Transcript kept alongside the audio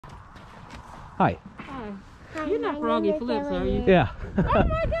Hi. Hi. You're not Froggy Flips, are you? Yeah. Oh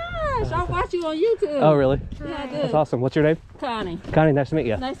my gosh! I watch you on YouTube. Oh, really? Yeah, I do. That's awesome. What's your name? Connie. Connie, nice to meet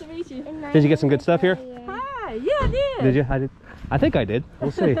you. Nice to meet you. Did you get some good stuff here? Hi. Yeah, I did. Did you? I did. I think I did.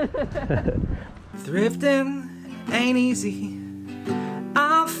 We'll see. Thrifting ain't easy.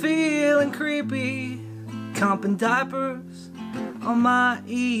 I'm feeling creepy. Comping diapers on my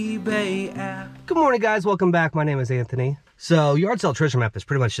eBay app. Good morning, guys. Welcome back. My name is Anthony. So yard sale treasure map is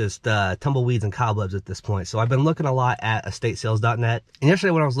pretty much just tumbleweeds and cobwebs at this point. So I've been looking a lot at estatesales.net. And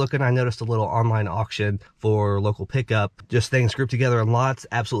yesterday when I was looking, I noticed a little online auction for local pickup. Just things grouped together in lots,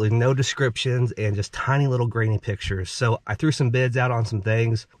 absolutely no descriptions, and just tiny little grainy pictures. So I threw some bids out on some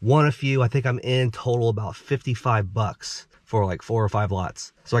things. Won a few. I think I'm in total about 55 bucks for like 4 or 5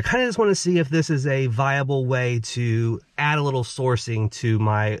 lots. So I kind of just want to see if this is a viable way to add a little sourcing to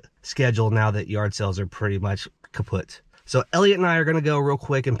my schedule now that yard sales are pretty much kaput. So Elliot and I are going to go real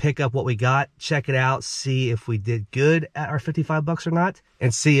quick and pick up what we got, check it out, see if we did good at our 55 bucks or not,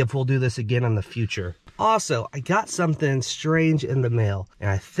 and see if we'll do this again in the future. Also, I got something strange in the mail, and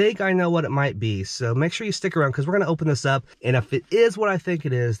I think I know what it might be. So make sure you stick around because we're going to open this up. And if it is what I think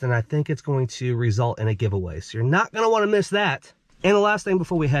it is, then I think it's going to result in a giveaway. So you're not going to want to miss that. And the last thing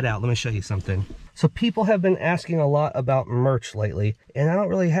before we head out, let me show you something. So people have been asking a lot about merch lately, and I don't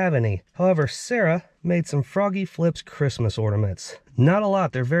really have any. However, Sarah made some Froggy Flips Christmas ornaments. Not a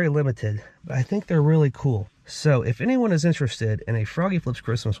lot, they're very limited, but I think they're really cool. So if anyone is interested in a Froggy Flips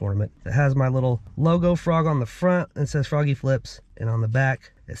Christmas ornament that has my little logo frog on the front and says Froggy Flips, and on the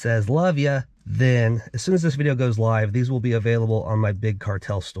back it says love ya, then as soon as this video goes live, these will be available on my big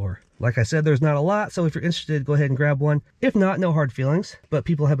cartel store. Like I said, there's not a lot, so if you're interested, go ahead and grab one. If not, no hard feelings, but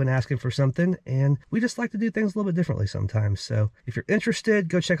people have been asking for something, and we just like to do things a little bit differently sometimes. So if you're interested,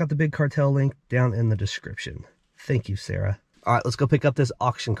 go check out the big cartel link down in the description. Thank you, Sarah. All right, let's go pick up this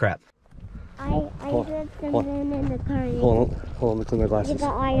auction crap. I did something in the car. Hold on, let me clean my glasses. They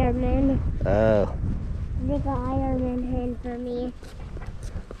got Iron Man. Oh. They got Iron Man hand for me.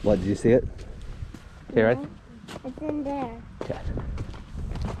 What, did you see it? Okay, right? It's in there. Okay.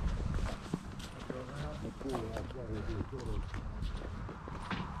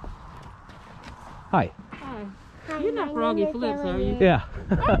 Hi. Hi. Hi, You're not Froggy Flips, are you? Yeah.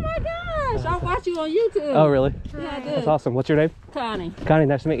 Oh my gosh! I watch you on YouTube. Oh, really? Yeah, I do. That's awesome. What's your name? Connie. Connie,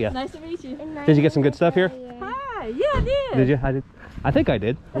 nice to meet you. Nice to meet you. Did you get some good stuff here? Hi. Yeah, I did. Did you? I did. I think I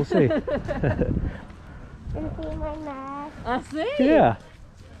did. We'll see. And see my mask. I see. Yeah.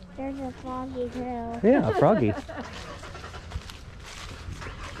 There's a Froggy too. Yeah, a Froggy. Yeah,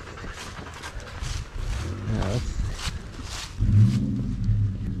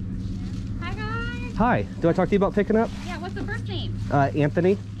 Hi guys. hi. Do I talk to you about picking up? Yeah, what's the first name?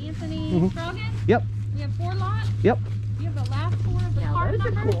 Anthony. Anthony Froggy? Yep. We have 4 lots. Yep. Do you have the last 4 of the card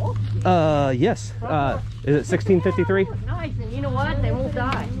number? Cool. Yes. Is it 1653? Nice, and you know what? They won't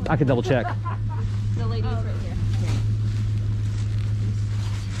die. I can double check. The lady's right here.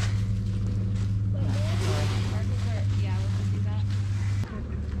 Yeah, we'll do that.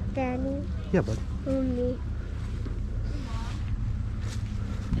 Danny, Yeah, bud. me.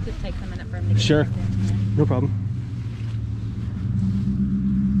 It just takes a minute for him to get Sure. in here. No problem.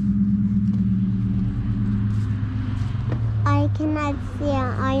 I cannot see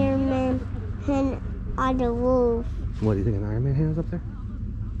an Iron Man hand on the roof. What do you think? An Iron Man hand is up there?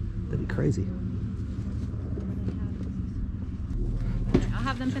 That'd be crazy. I'll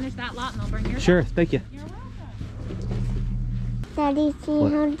have them finish that lot and I'll bring yours. Sure. Thank you. You're welcome. Daddy, see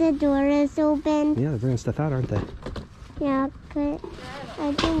What? how the door is open? Yeah, they're bringing stuff out, aren't they? Yeah, but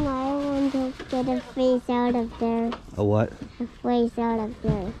I think I want to get a face out of there. A what? A face out of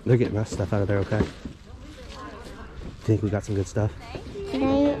there. They're getting that stuff out of there, okay? Think we got some good stuff? But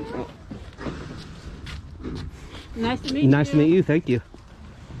I Nice to meet you. Nice to meet you. Thank you.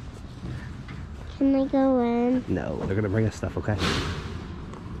 can I go in? No, they're gonna bring us stuff, okay?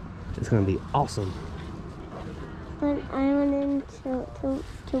 It's gonna be awesome. But I want him to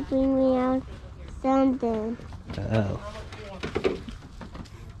bring me out something. Oh.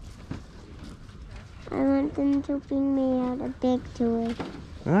 I want them to bring me out a big toy.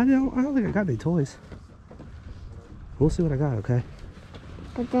 I don't think I got any toys. We'll see what I got, okay?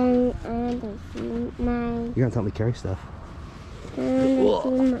 But then I want to see my, You're gonna help me carry stuff. I want to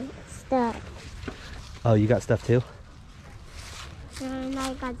see my stuff. Oh, you got stuff too? And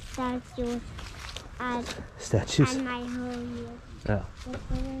I got statues at Statues? my home. Oh.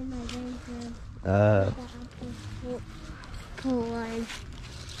 That's in my bedroom. Cool one.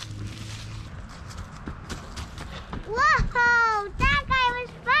 Whoa! That guy was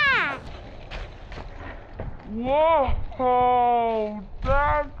fat! Whoa,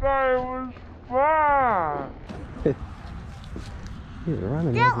 that guy was He's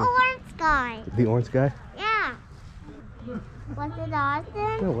running. The orange guy. The orange guy? Yeah. Was it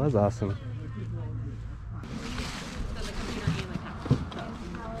awesome? It was awesome.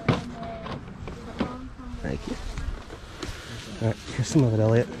 Thank you. All right, here's some of it,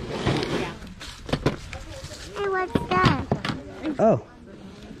 Elliot. Hey, what's that? Oh,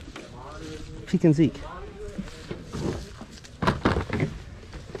 Peek and Zeke. All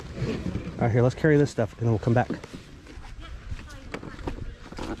right, here, let's carry this stuff, and then we'll come back.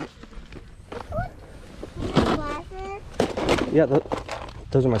 Glasses? Yeah,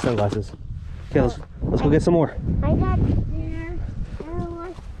 those are my sunglasses. Okay, let's go get some more. I got there.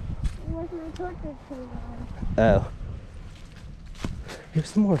 Was my torture too long? Oh. Here's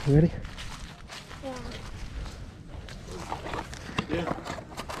some more. You ready? Yeah.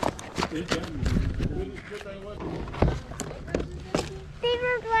 They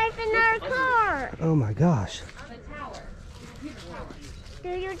were driving our car. Oh my gosh. Do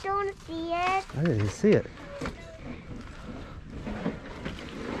you don't see it? I didn't even see it.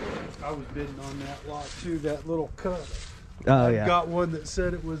 I was bidding on that lot too, that little cut. Oh, I yeah. got one that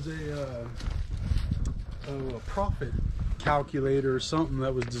said it was a profit calculator or something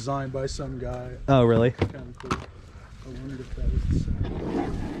that was designed by some guy. Oh, really? Kind of cool. I wondered if that was the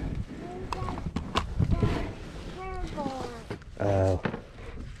same. Oh.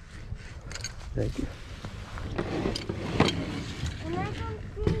 Thank you. And I don't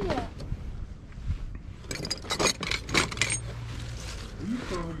see it.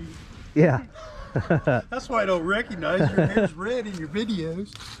 Yeah. That's why I don't recognize your hair's red in your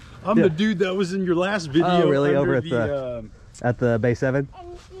videos. I'm the dude that was in your last video. Oh, really? under Over at the at the Bay 7?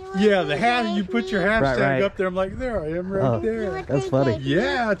 And see what yeah, they the hat. gave You put me? your hashtag Right. up there. I'm like, there I am, right Oh. See there. what That's they funny. gave me?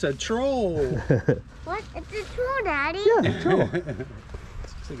 Yeah, it's a troll. What? It's a troll, Daddy. Yeah, it's cool.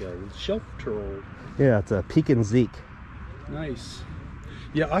 It's like a shelf troll. Yeah, it's a Peek and Zeke. Nice.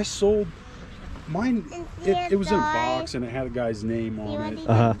 Yeah, I sold mine. It was in a box and it had a guy's name See on what it. he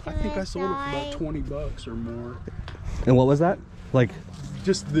Uh-huh. did I to think I his sold it for about eye? $20 or more. And what was that? Like,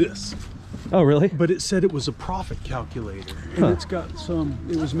 Just this. oh, really? But it said it was a profit calculator. And it's got some,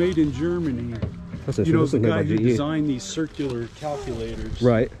 it was made in Germany. That's You know, this the is made guy by who GE. designed these circular calculators.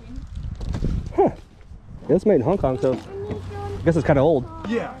 Right. Huh. Yeah, it's made in Hong Kong, so I guess it's kind of old.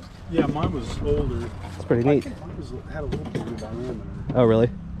 Yeah. Yeah, mine was older. It's pretty I neat. think mine had a little bigger diameter. Oh, really?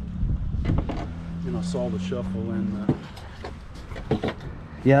 And I saw the shuffle and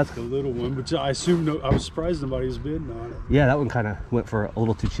Yeah, the little one, but I assumed I was surprised nobody was bidding on it. yeah, that one kind of went for a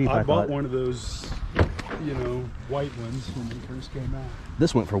little too cheap, I I bought thought. one of those, you know, white ones when they first came out.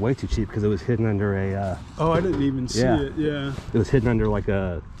 This went for way too cheap because it was hidden under a, Oh, I didn't even see Yeah. it. Yeah. it was hidden under like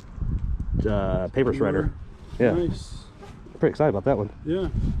a paper shredder. Yeah, Nice. pretty excited about that one. Yeah.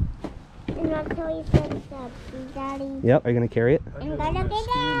 And that's how you set it up, Daddy. Yep, are you going to carry it? I I'm did gonna on get that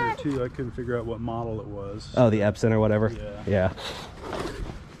scanner out. too. I couldn't figure out what model it was. Oh, the Epson or whatever? Yeah. Yeah.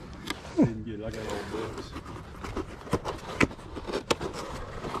 Didn't get it. I got old books.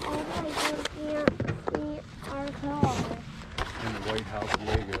 Everybody can't see our car. And the White House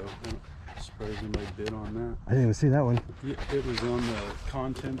Lego. I'm surprised anybody bid on that. I didn't even see that one. Yeah, it was on the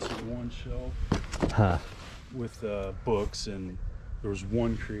contents of one shelf Huh. with books, and there was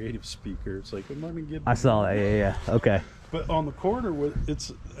one creative speaker. It's like, I'm gonna give. I saw that. Yeah. Okay. But on the corner,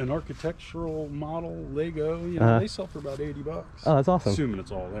 it's an architectural model Lego. You know, they sell for about $80. Oh, that's awesome. Assuming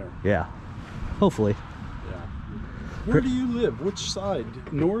it's all there. Yeah. Hopefully. Yeah. Where do you live? Which side?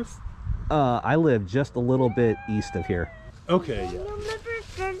 North? I live just a little bit east of here. Okay. You Yeah. remember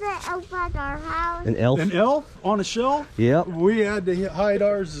there's an elf at our house? An elf? An elf on a shelf? Yep. We had to hide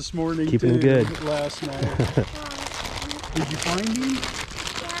ours this morning. Keeping too, good. Last night. Did you find him?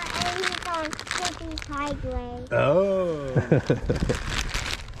 Yeah, and he's on Skippy's highway. Oh.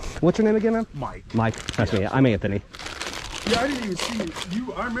 What's your name again, man? Mike. Mike. That's me. I'm Anthony. Yeah, I didn't even see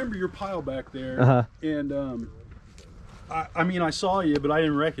you. I remember your pile back there. Uh-huh. And I mean, I saw you, but I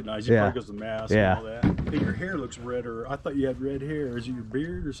didn't recognize you. Yeah. Probably because of the mask Yeah. and all that. And your hair looks redder. I thought you had red hair. Is it your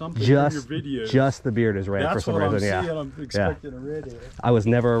beard or something? Just, in your videos. just the beard is red That's for some what reason. I'm Yeah. seeing. I'm expecting a red hair. I was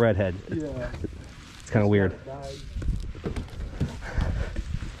never a redhead. Yeah. It's kind of weird.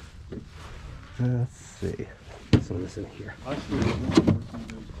 Let's see. Some of this in here. I should have known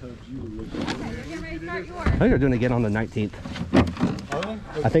those tubs you were looking at. Get ready to start yours. I think they're doing it again on the 19th. Are they?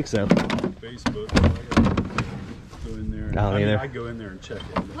 I think so. Facebook. I gotta go in there. I don't either. I go in there and check it.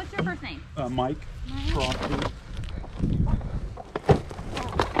 What's your first name? Mike Froggy.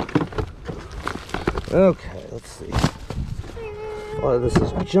 Okay, let's see. A lot of this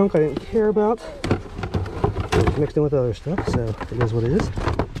is junk I didn't care about. It was mixed in with other stuff, so it is what it is.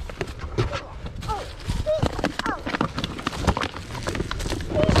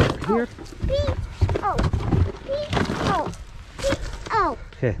 here.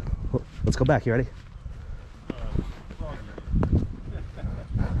 Okay, let's go back. You ready?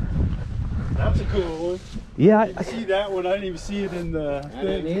 That's a cool one. Yeah, I see that one. I didn't even see it in the thing. I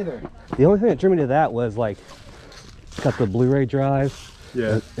didn't either. the only thing that drew me to that was like, it's got the Blu-ray drive.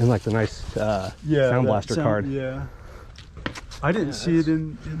 Yeah. And like the nice Sound Blaster card. Yeah. I didn't see it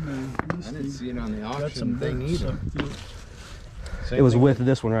in the I listing. didn't see it on the That's auction some thing either. Same It was thing with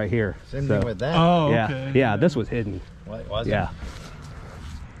this one right here. Same so. thing with that. Oh, Yeah, okay. yeah, this was hidden. What was Yeah.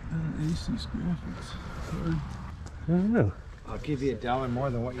 Aces graphics. I don't know. it? I'll give you $1 more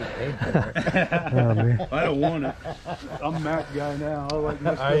than what you paid for it. Oh, man. I don't want it. I'm a Mac guy now. I like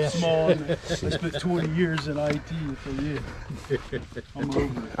my stuff yeah. small. And I spent 20 years in IT, so yeah. I'm over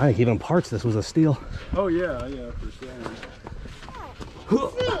it. I think even parts this was a steal. Oh yeah, for sure.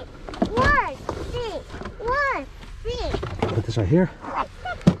 Put this right here.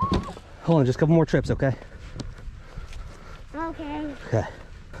 Hold on, just a couple more trips, okay? Okay. Okay.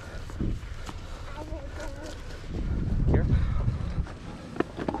 Here.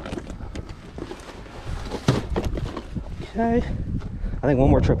 Okay. I think one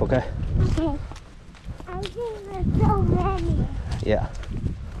more trip, okay? Okay. I think there's so many. Yeah.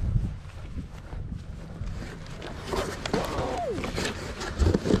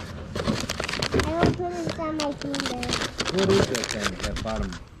 I will put it on my finger. What is that thing at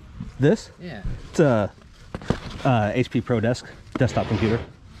bottom? This? Yeah. It's a HP Pro desktop computer.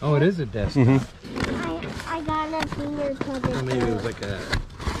 Oh, it is a desk. I got a finger puppet. Maybe it was like a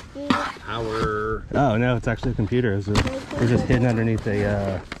power. Oh no, it's actually a computer. It's just hidden underneath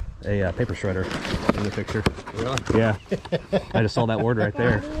a paper shredder in the picture. Really? Yeah. I just saw that word right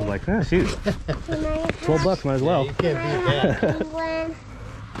there. I was like, oh shoot, $12 might as well. You can't beat that. Penguin.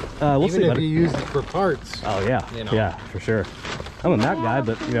 We'll Even see. if Buddy. you use it for parts. Oh yeah, you know. yeah, for sure. I'm a Mac guy,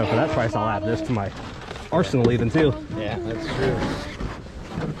 but you know, for that price, I'll add this to my arsenal even too. Yeah, that's true.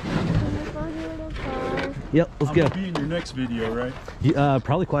 Yep, let's I'm go. gonna be in your next video, right?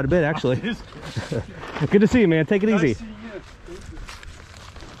 Probably quite a bit actually. Good to see you, man. Take it easy. Nice seeing you.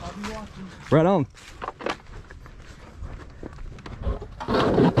 I'll be watching. Right on.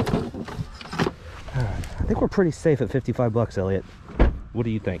 I think we're pretty safe at $55, Elliot. What do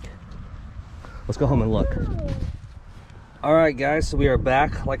you think? Let's go home and look. All right, guys, so we are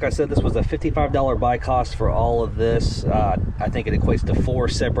back. Like I said, this was a $55 buy cost for all of this. I think it equates to 4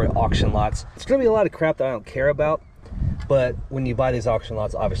 separate auction lots. It's gonna be a lot of crap that I don't care about, but when you buy these auction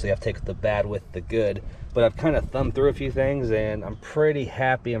lots, obviously I've taken the bad with the good. But I've kind of thumbed through a few things, and I'm pretty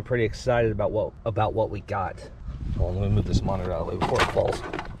happy and pretty excited about what we got. Hold on, let me move this monitor out of the way before it falls.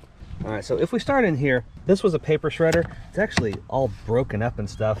 All right, so if we start in here, this was a paper shredder. It's actually all broken up and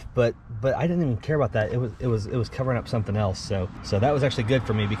stuff, but I didn't even care about that. It was covering up something else. So that was actually good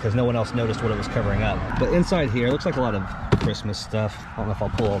for me because no one else noticed what it was covering up. But inside here, it looks like a lot of Christmas stuff. I don't know if I'll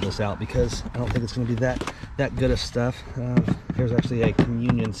pull all this out because I don't think it's going to be that good of stuff. Here's actually a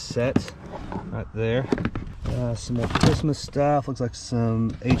communion set right there. Some more Christmas stuff. Looks like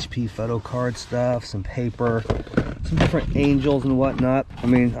some HP photo card stuff, some paper, some different angels and whatnot. I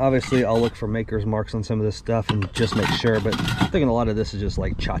mean, obviously I'll look for maker's marks on some of this stuff and just make sure, but I'm thinking a lot of this is just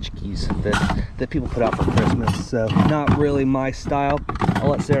like tchotchkes that people put out for Christmas, so not really my style. I'll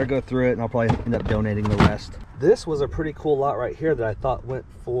let Sarah go through it and I'll probably end up donating the rest. This was a pretty cool lot right here that I thought went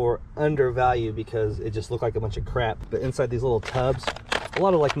for undervalue because it just looked like a bunch of crap. But inside these little tubs, a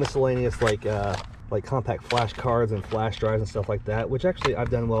lot of like miscellaneous like compact flash cards and flash drives and stuff like that, which actually I've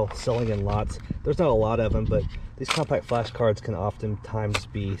done well selling in lots. There's not a lot of them, but these compact flash cards can oftentimes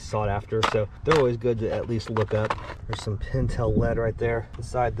be sought after, so they're always good to at least look up. There's some Pentel lead right there.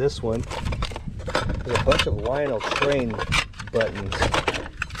 Inside this one, there's a bunch of Lionel Train buttons.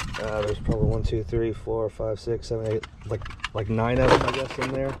 There's probably 1, 2, 3, 4, 5, 6, 7, 8, like 9 of them, I guess,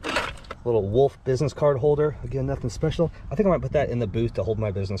 in there. Little Wolf business card holder. Again, nothing special. I think I might put that in the booth to hold my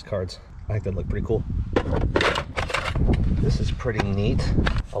business cards. I think that'd look pretty cool. This is pretty neat.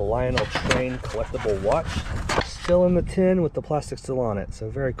 A Lionel Train collectible watch. Still in the tin with the plastic still on it. So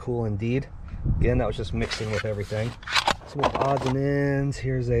very cool indeed. Again, that was just mixing with everything. Some more odds and ends.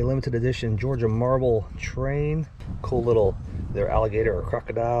 Here's a limited edition Georgia marble train. Cool little, either alligator or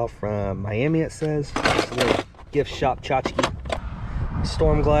crocodile from Miami, it says. It's a little gift shop tchotchke.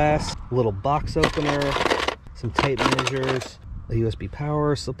 Storm glass, little box opener, some tape measures, a USB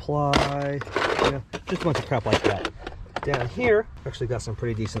power supply, you know, just a bunch of crap like that. Down here, actually got some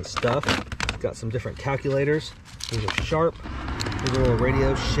pretty decent stuff. Got some different calculators. These are sharp. There's a little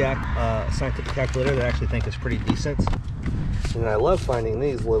Radio Shack scientific calculator that I actually think is pretty decent. And I love finding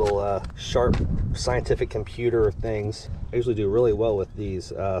these little sharp scientific computer things. I usually do really well with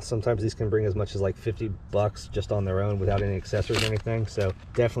these. Sometimes these can bring as much as like 50 bucks just on their own without any accessories or anything. So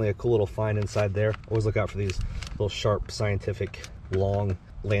definitely a cool little find inside there. Always look out for these little sharp scientific long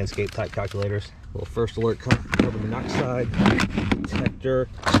landscape type calculators. Little first alert carbon monoxide detector.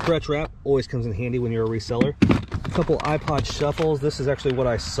 Stretch wrap always comes in handy when you're a reseller. A couple iPod shuffles. This is actually what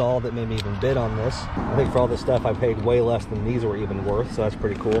I saw that made me even bid on this. I think for all this stuff I paid way less than these were even worth, so that's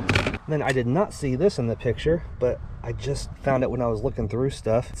pretty cool. And then I did not see this in the picture, but I just found it when I was looking through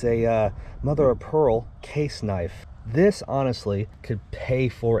stuff. It's a mother of pearl case knife. This honestly could pay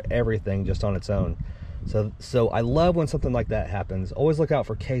for everything just on its own. So I love when something like that happens. Always look out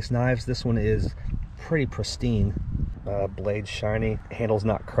for case knives. This one is pretty pristine. Blade shiny, handle's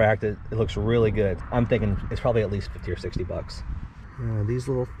not cracked. It looks really good. I'm thinking it's probably at least 50 or 60 bucks. These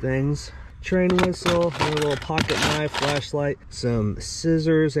little things. Train whistle, a little pocket knife, flashlight, some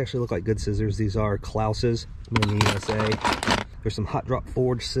scissors. They actually look like good scissors. These are Klaus's, made in the USA. There's some hot drop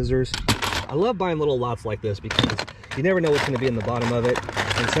forged scissors. I love buying little lots like this because you never know what's going to be in the bottom of it,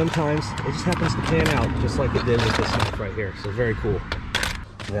 and sometimes it just happens to pan out, just like it did with this knife right here. So very cool.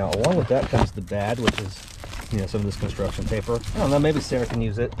 Now, along with that comes the bad, which is, you know, some of this construction paper. I don't know, maybe Sarah can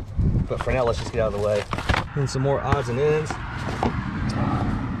use it, but for now, let's just get out of the way. And some more odds and ends.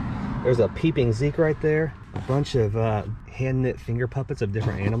 There's a peeping Zeke right there. A bunch of hand knit finger puppets of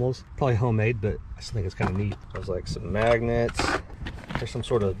different animals. Probably homemade, but I still think it's kind of neat. There's like some magnets. There's some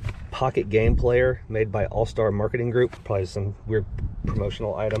sort of pocket game player made by All Star Marketing Group. Probably some weird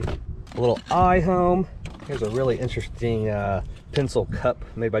promotional item. A little iHome. Here's a really interesting pencil cup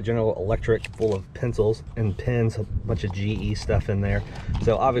made by General Electric, full of pencils and pens, a bunch of GE stuff in there.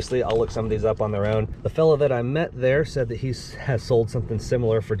 So obviously I'll look some of these up on their own. The fellow that I met there said that he has sold something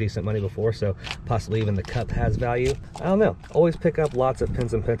similar for decent money before, so possibly even the cup has value. I don't know. Always pick up lots of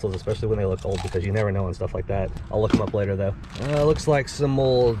pens and pencils, especially when they look old, because you never know on stuff like that. I'll look them up later though. Looks like some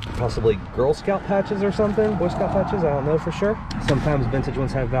old, possibly Girl Scout patches or something. Boy Scout patches, I don't know for sure. Sometimes vintage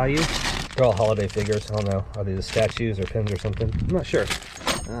ones have value. They're all holiday figures. I don't know. Are these statues or pins or something? I'm not sure.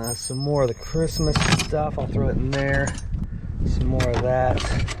 Some more of the Christmas stuff. I'll throw it in there. Some more of that.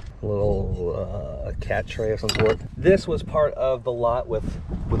 A little cat tray of some sort. This was part of the lot with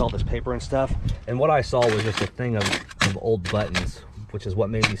all this paper and stuff. And what I saw was just a thing of old buttons, which is what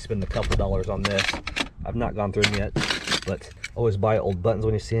made me spend a couple dollars on this. I've not gone through them yet, but always buy old buttons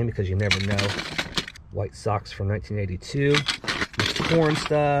when you see them because you never know. White socks from 1982. Corn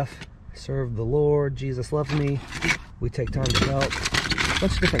stuff. Serve the Lord, Jesus loves me, we take time to help. A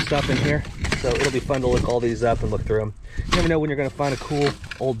bunch of different stuff in here, so it'll be fun to look all these up and look through them. You never know when you're going to find a cool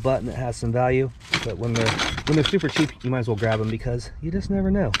old button that has some value, but when they're super cheap, you might as well grab them because you just never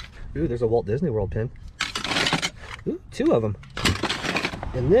know. Ooh, there's a Walt Disney World pin. Ooh, 2 of them.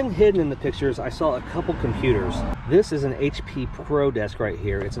 And then hidden in the pictures, I saw a couple computers. This is an HP ProDesk right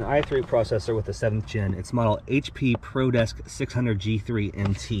here. It's an i3 processor with the 7th gen. It's model HP ProDesk 600G3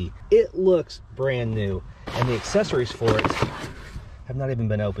 NT. It looks brand new, and the accessories for it have not even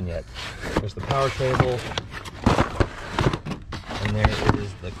been opened yet. There's the power cable, and there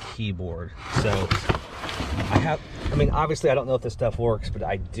is the keyboard. So I mean, obviously I don't know if this stuff works, but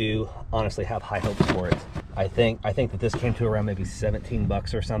I do honestly have high hopes for it. I think that this came to around maybe 17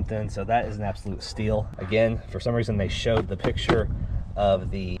 bucks or something, so that is an absolute steal. Again, for some reason they showed the picture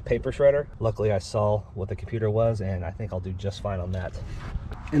of the paper shredder. Luckily I saw what the computer was, and I think I'll do just fine on that.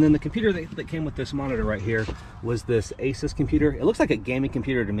 And then the computer that came with this monitor right here was this Asus computer. It looks like a gaming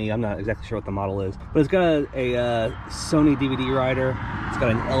computer to me. I'm not exactly sure what the model is, but it's got a Sony DVD writer. It's got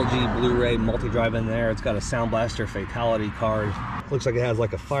an LG Blu-ray multi-drive in there. It's got a Sound Blaster Fatality card. Looks like it has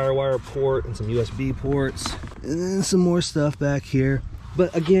like a FireWire port and some USB ports. And then some more stuff back here.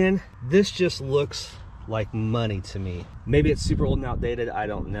 But again, this just looks like money to me. Maybe it's super old and outdated, I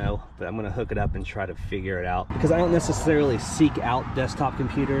don't know, but I'm gonna hook it up and try to figure it out, because I don't necessarily seek out desktop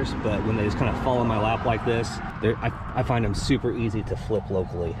computers, but when they just kind of fall in my lap like this, I find them super easy to flip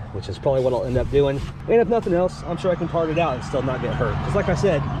locally, which is probably what I'll end up doing. And if nothing else, I'm sure I can part it out and still not get hurt, because like I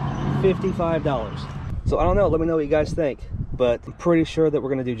said, $55. So I don't know, let me know what you guys think, but I'm pretty sure that we're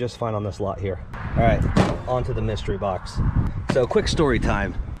gonna do just fine on this lot here. All right, on to the mystery box. So quick story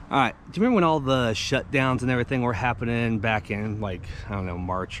time. All right, do you remember when all the shutdowns and everything were happening back in, like, I don't know,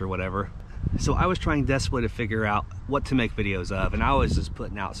 March or whatever? So I was trying desperately to figure out what to make videos of, and I was just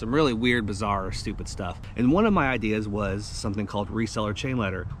putting out some really weird, bizarre, stupid stuff. And one of my ideas was something called Reseller Chain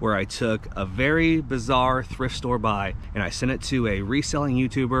Letter, where I took a very bizarre thrift store buy and I sent it to a reselling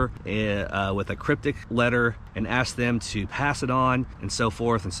YouTuber with a cryptic letter and asked them to pass it on, and so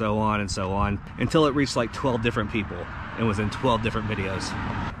forth and so on and so on, until it reached like 12 different people. and was in 12 different videos.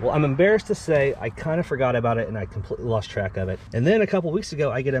 Well, I'm embarrassed to say I kind of forgot about it and I completely lost track of it. And then a couple weeks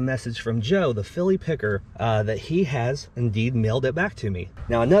ago, I get a message from Joe, the Philly picker, that he has indeed mailed it back to me.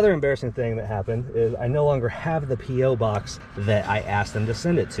 Now, another embarrassing thing that happened is I no longer have the P.O. box that I asked them to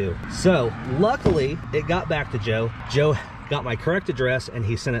send it to. So luckily, it got back to Joe. Joe got my correct address and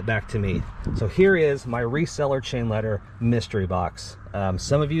he sent it back to me. So here is my Reseller Chain Letter mystery box.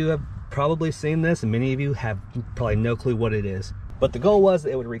 Some of you have probably seen this and many of you have probably no clue what it is. But the goal was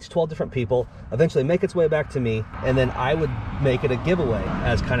that it would reach 12 different people, eventually make its way back to me, and then I would make it a giveaway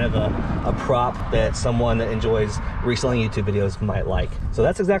as kind of a prop that someone that enjoys reselling YouTube videos might like. So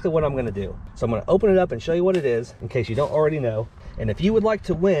that's exactly what I'm gonna do. So I'm gonna open it up and show you what it is in case you don't already know. And if you would like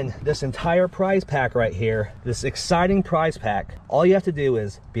to win this entire prize pack right here, this exciting prize pack, all you have to do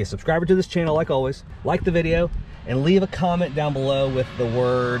is be a subscriber to this channel like always, like the video, and leave a comment down below with the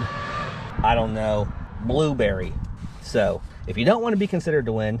word, I don't know, blueberry. So if you don't want to be considered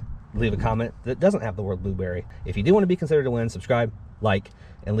to win, leave a comment that doesn't have the word blueberry. If you do want to be considered to win, subscribe, like,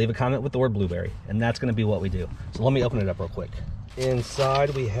 and leave a comment with the word blueberry. And that's going to be what we do. So let me open it up real quick.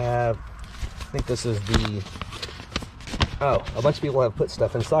 Inside we have, I think this is the, oh, a bunch of people have put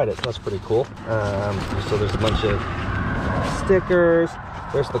stuff inside it. So that's pretty cool. So there's a bunch of stickers.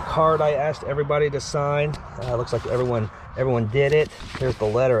 There's the card I asked everybody to sign. Looks like everyone did it. Here's the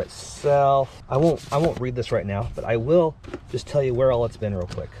letter itself. I won't read this right now, but I will just tell you where all it's been real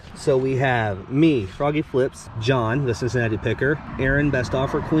quick. So we have me, Froggy Flips, John, the Cincinnati picker, Aaron, Best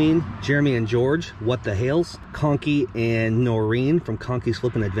Offer Queen, Jeremy and George, What the Hails, Conky and Noreen from Conky's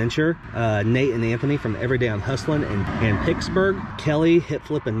Flippin' Adventure, Nate and Anthony from Everyday I'm Hustlin' and Pittsburgh, Kelly, Hip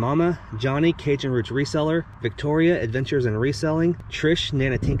Flippin' Mama, Johnny, Cajun Roots Reseller, Victoria, Adventures in Reselling, Trish,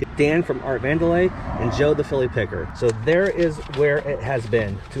 Nanatinka, Dan from Art Vandalay, and Joe the Philly Picker. So there is where it has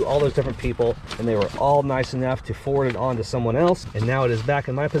been to all those different people, and they were all nice enough to forward it on to someone else, and now it is back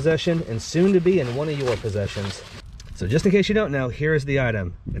in my possession and soon to be in one of your possessions. So just in case you don't know, here is the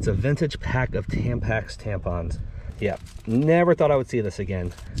item. It's a vintage pack of Tampax tampons. Yeah, never thought I would see this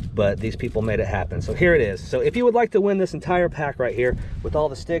again, but these people made it happen. So here it is. So if you would like to win this entire pack right here with all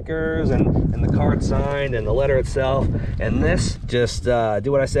the stickers and the card signed and the letter itself and this, just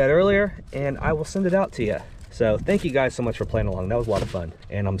do what I said earlier and I will send it out to you. So thank you guys so much for playing along. That was a lot of fun,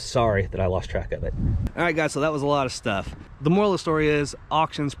 and I'm sorry that I lost track of it. All right, guys, so that was a lot of stuff. The moral of the story is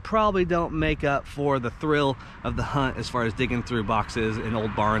auctions probably don't make up for the thrill of the hunt as far as digging through boxes in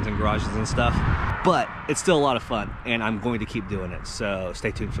old barns and garages and stuff, but it's still a lot of fun, and I'm going to keep doing it, so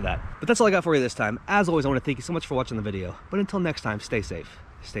stay tuned for that. But that's all I got for you this time. As always, I want to thank you so much for watching the video, but until next time, stay safe,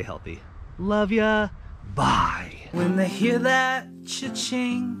 stay healthy. Love ya. Bye. When they hear that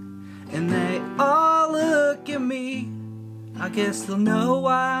cha-ching and they all look at me, I guess they'll know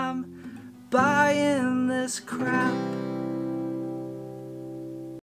I'm buying this crap.